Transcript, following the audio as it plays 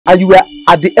And you were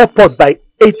at the airport by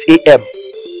 8 a.m.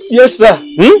 Yes, sir.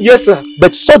 Yes, sir.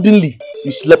 But suddenly,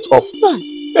 you slept off.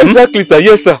 Exactly, sir.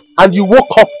 Yes, sir. And you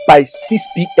woke up by 6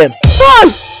 p.m.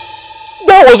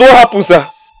 That was what happened, sir.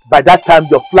 By that time,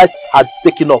 your flight had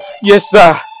taken off. Yes,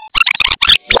 sir.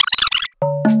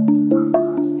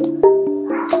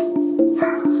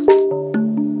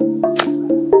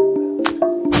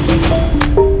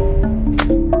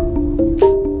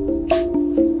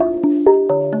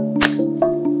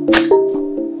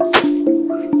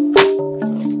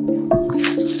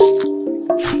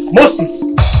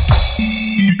 Moses.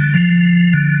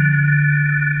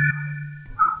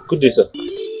 Good day, sir.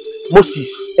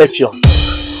 Moses Effion.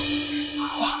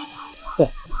 Sir,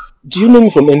 do you know me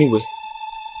from anywhere?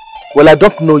 Well, I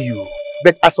don't know you.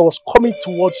 But as I was coming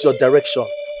towards your direction,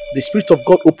 the Spirit of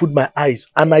God opened my eyes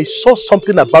and I saw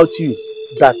something about you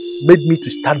that made me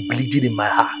to start bleeding in my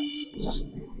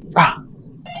heart.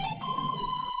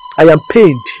 I am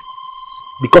pained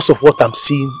because of what I'm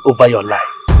seeing over your life.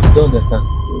 I don't understand.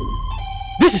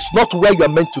 This is not where you are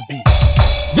meant to be.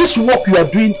 This work you are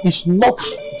doing is not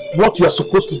what you are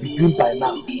supposed to be doing by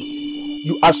now.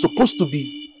 You are supposed to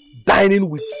be dining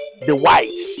with the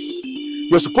whites.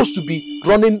 You are supposed to be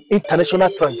running international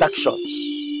transactions.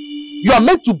 You are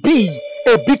meant to be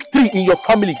a big tree in your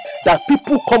family that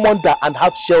people come under and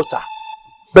have shelter.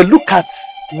 But look at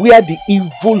where the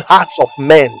evil hearts of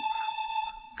men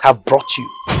have brought you.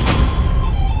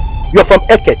 You are from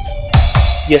Eket.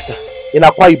 Yes, sir. In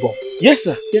Akwa Ibom. Yes,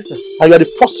 sir. Yes, sir. And you are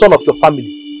the first son of your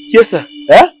family. Yes, sir.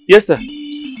 Eh? Yes, sir.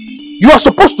 You are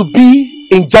supposed to be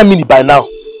in Germany by now.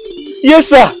 Yes,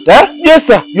 sir. Eh? Yes,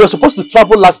 sir. You were supposed to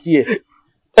travel last year.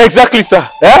 Exactly, sir.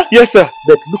 Eh? Yes, sir.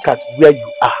 But look at where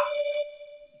you are.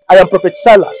 I am Prophet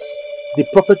Silas, the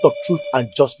prophet of truth and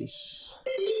justice.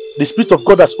 The Spirit of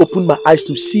God has opened my eyes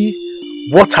to see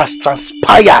what has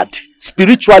transpired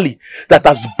spiritually that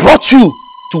has brought you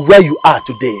to where you are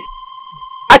today.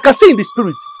 I can see in the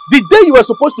Spirit, the day you were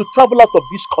supposed to travel out of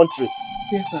this country,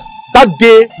 Yes, sir. that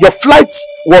day your flight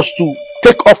was to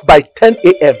take off by 10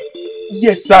 a.m.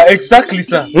 Yes, sir. Exactly,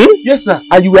 sir. Yes, sir.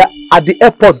 And you were at the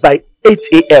airport by 8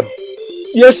 a.m.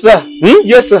 Yes, sir.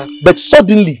 Yes, sir. But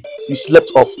suddenly, you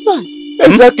slept off.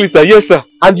 Exactly, sir. Yes, sir.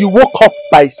 And you woke up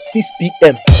by 6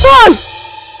 p.m.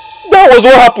 That was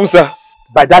what happened, sir.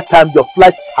 By that time, your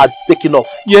flight had taken off.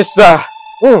 Yes, sir.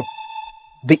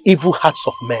 The evil hearts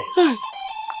of men.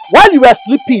 While you were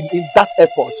sleeping in that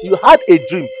airport, you had a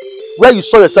dream where you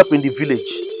saw yourself in the village.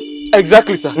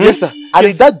 Exactly, sir. Yes, sir. And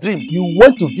yes, in that dream, you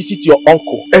went to visit your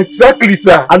uncle. Exactly,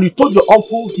 sir. And you told your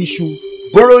uncle he should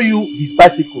borrow you his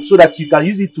bicycle so that you can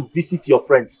use it to visit your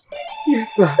friends.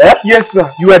 Yes, sir. Eh? Yes, sir.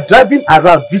 You were driving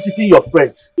around visiting your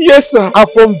friends. Yes, sir. And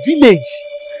from village,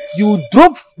 you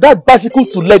drove that bicycle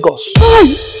to Lagos.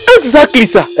 Exactly,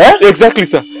 sir. Eh? Exactly,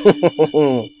 sir.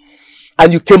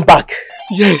 And you came back.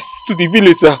 Yes, to the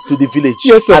village, sir. To the village.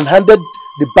 Yes, sir. And handed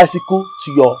the bicycle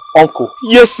to your uncle.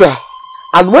 Yes, sir.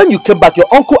 And when you came back, your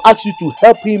uncle asked you to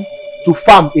help him to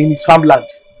farm in his farmland.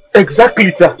 Exactly,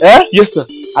 sir. Eh? Yes, sir.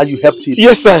 And you helped him.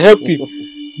 Yes, sir. I helped him.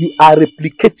 You are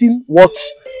replicating what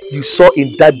you saw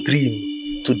in that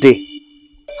dream today.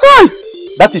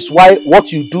 That is why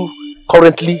what you do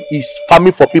currently is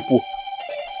farming for people.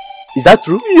 Is that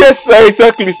true? Yes, sir.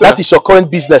 Exactly, sir. That is your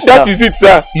current business. That is it,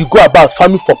 sir. You go about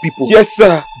farming for people. Yes,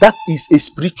 sir. That is a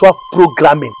spiritual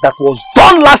programming that was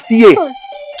done last year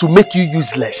to make you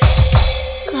useless.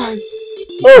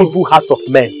 The evil heart of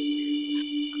men.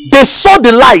 They saw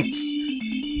the light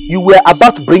you were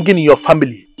about bringing in your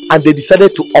family and they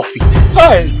decided to off it.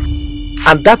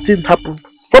 And that didn't happen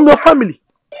from your family.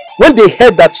 When they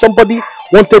heard that somebody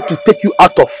wanted to take you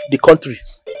out of the country,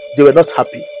 they were not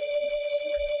happy.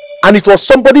 And it was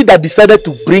somebody that decided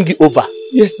to bring you over.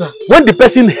 Yes, sir. When the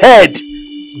person heard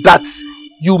that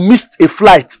you missed a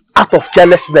flight out of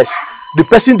carelessness, the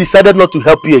person decided not to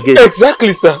help you again.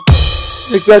 Exactly, sir.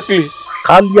 Exactly.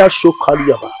 But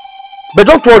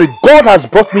don't worry, God has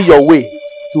brought me your way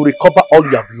to recover all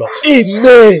you have lost.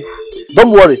 Amen.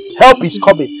 Don't worry, help is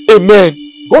coming. Amen.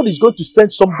 God is going to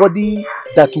send somebody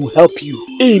that will help you.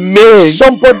 Amen.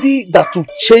 Somebody that will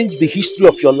change the history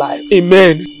of your life.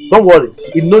 Amen. Don't worry,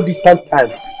 in no distant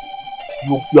time,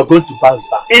 you're going to bounce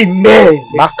back. Amen.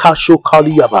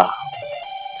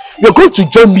 You're going to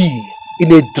join me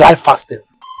in a dry fasting.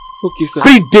 Okay, sir.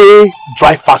 3-day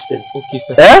dry fasting. Okay,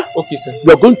 sir. Eh? Okay, sir.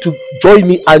 You're going to join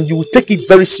me and you will take it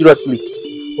very seriously.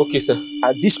 Okay, sir.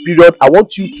 At this period, I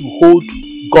want you to hold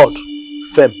God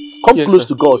firm. Come Yes, close sir.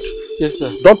 to God. Yes,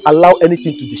 sir. Don't allow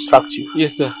anything to distract you.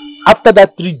 Yes, sir. After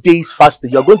that 3 days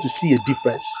fasting, you're going to see a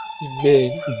difference.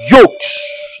 Amen.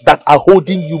 Yokes that are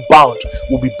holding you bound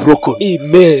will be broken.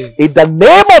 Amen. In the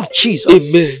name of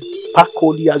Jesus. Amen. I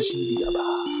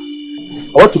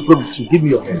want to pray with you. Give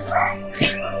me your hand.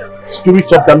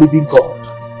 Spirit of the living God,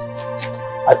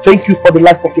 I thank you for the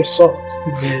life of your son.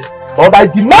 Amen. Lord, I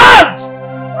demand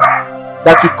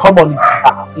that you come on his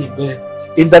behalf. Amen.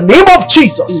 In the name of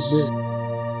Jesus. Amen.